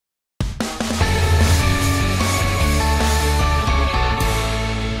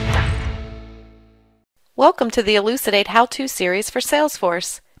Welcome to the E-lucidate how-to series for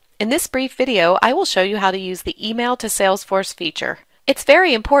Salesforce. In this brief video, I will show you how to use the Email to Salesforce feature. It's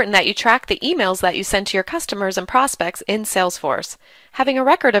very important that you track the emails that you send to your customers and prospects in Salesforce. Having a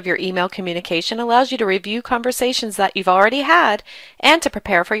record of your email communication allows you to review conversations that you've already had and to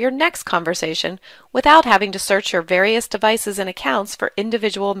prepare for your next conversation without having to search your various devices and accounts for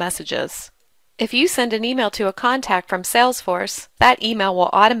individual messages. If you send an email to a contact from Salesforce, that email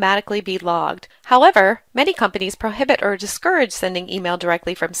will automatically be logged. However, many companies prohibit or discourage sending email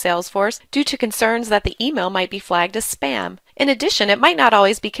directly from Salesforce due to concerns that the email might be flagged as spam. In addition, it might not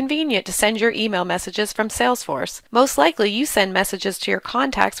always be convenient to send your email messages from Salesforce. Most likely, you send messages to your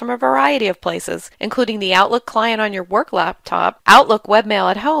contacts from a variety of places, including the Outlook client on your work laptop, Outlook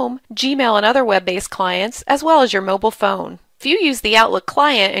webmail at home, Gmail and other web-based clients, as well as your mobile phone. If you use the Outlook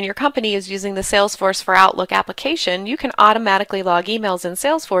client and your company is using the Salesforce for Outlook application, you can automatically log emails in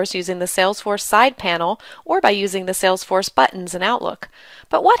Salesforce using the Salesforce side panel or by using the Salesforce buttons in Outlook.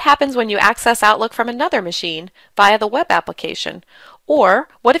 But what happens when you access Outlook from another machine via the web application? Or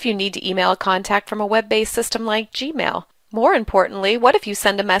what if you need to email a contact from a web-based system like Gmail? More importantly, what if you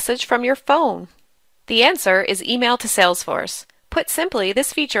send a message from your phone? The answer is Email to Salesforce. Put simply,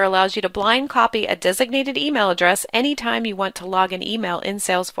 this feature allows you to blind copy a designated email address anytime you want to log an email in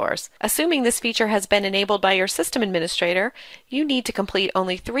Salesforce. Assuming this feature has been enabled by your system administrator, you need to complete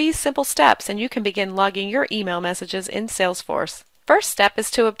only 3 simple steps and you can begin logging your email messages in Salesforce. First step is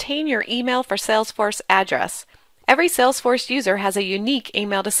to obtain your email for Salesforce address. Every Salesforce user has a unique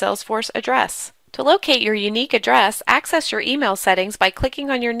email to Salesforce address. To locate your unique address, access your email settings by clicking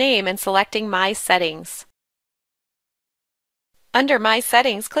on your name and selecting My Settings. Under My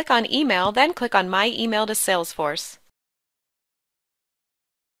Settings, click on Email, then click on My Email to Salesforce.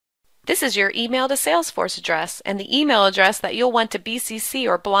 This is your Email to Salesforce address and the email address that you'll want to BCC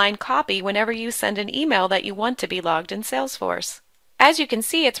or blind copy whenever you send an email that you want to be logged in Salesforce. As you can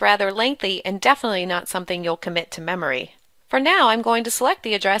see, it's rather lengthy and definitely not something you'll commit to memory. For now, I'm going to select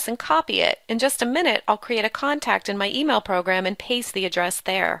the address and copy it. In just a minute, I'll create a contact in my email program and paste the address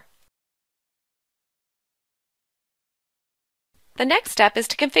there. The next step is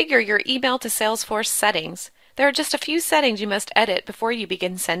to configure your Email to Salesforce settings. There are just a few settings you must edit before you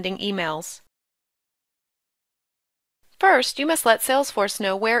begin sending emails. First, you must let Salesforce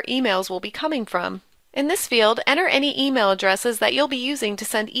know where emails will be coming from. In this field, enter any email addresses that you'll be using to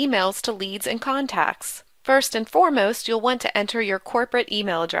send emails to leads and contacts. First and foremost, you'll want to enter your corporate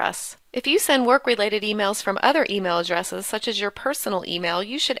email address. If you send work-related emails from other email addresses, such as your personal email,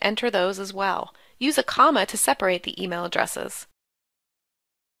 you should enter those as well. Use a comma to separate the email addresses.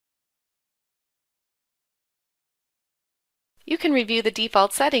 You can review the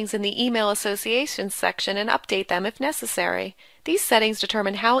default settings in the Email Associations section and update them if necessary. These settings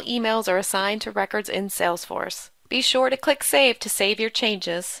determine how emails are assigned to records in Salesforce. Be sure to click Save to save your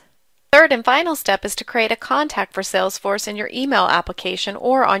changes. Third and final step is to create a contact for Salesforce in your email application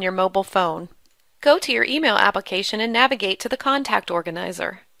or on your mobile phone. Go to your email application and navigate to the Contact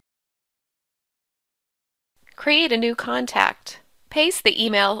Organizer. Create a new contact. Paste the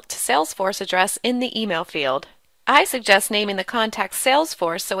Email to Salesforce address in the email field. I suggest naming the contact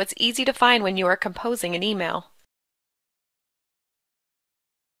Salesforce so it's easy to find when you are composing an email.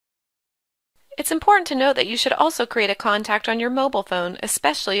 It's important to note that you should also create a contact on your mobile phone,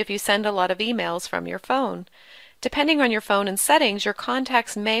 especially if you send a lot of emails from your phone. Depending on your phone and settings, your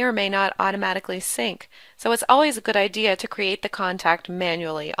contacts may or may not automatically sync, so it's always a good idea to create the contact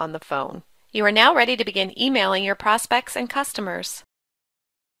manually on the phone. You are now ready to begin emailing your prospects and customers.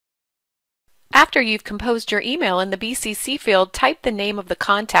 After you've composed your email in the BCC field, type the name of the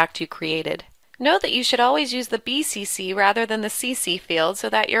contact you created. Note that you should always use the BCC rather than the CC field so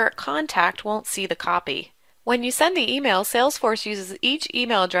that your contact won't see the copy. When you send the email, Salesforce uses each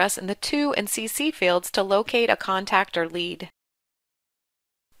email address in the To and CC fields to locate a contact or lead.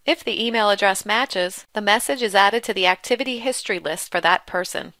 If the email address matches, the message is added to the activity history list for that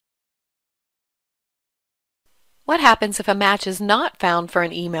person. What happens if a match is not found for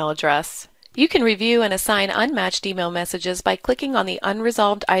an email address? You can review and assign unmatched email messages by clicking on the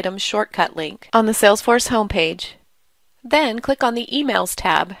Unresolved Items shortcut link on the Salesforce homepage. Then click on the Emails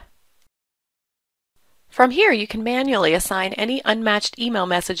tab. From here, you can manually assign any unmatched email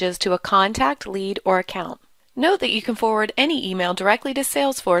messages to a contact, lead, or account. Note that you can forward any email directly to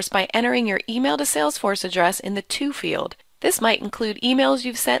Salesforce by entering your Email to Salesforce address in the To field. This might include emails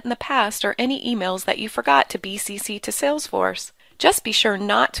you've sent in the past or any emails that you forgot to BCC to Salesforce. Just be sure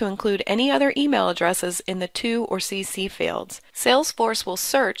not to include any other email addresses in the To or CC fields. Salesforce will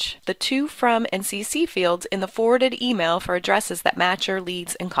search the To, From, and CC fields in the forwarded email for addresses that match your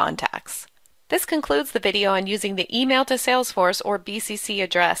leads and contacts. This concludes the video on using the Email to Salesforce or BCC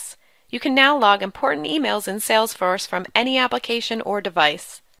address. You can now log important emails in Salesforce from any application or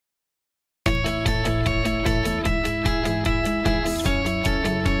device.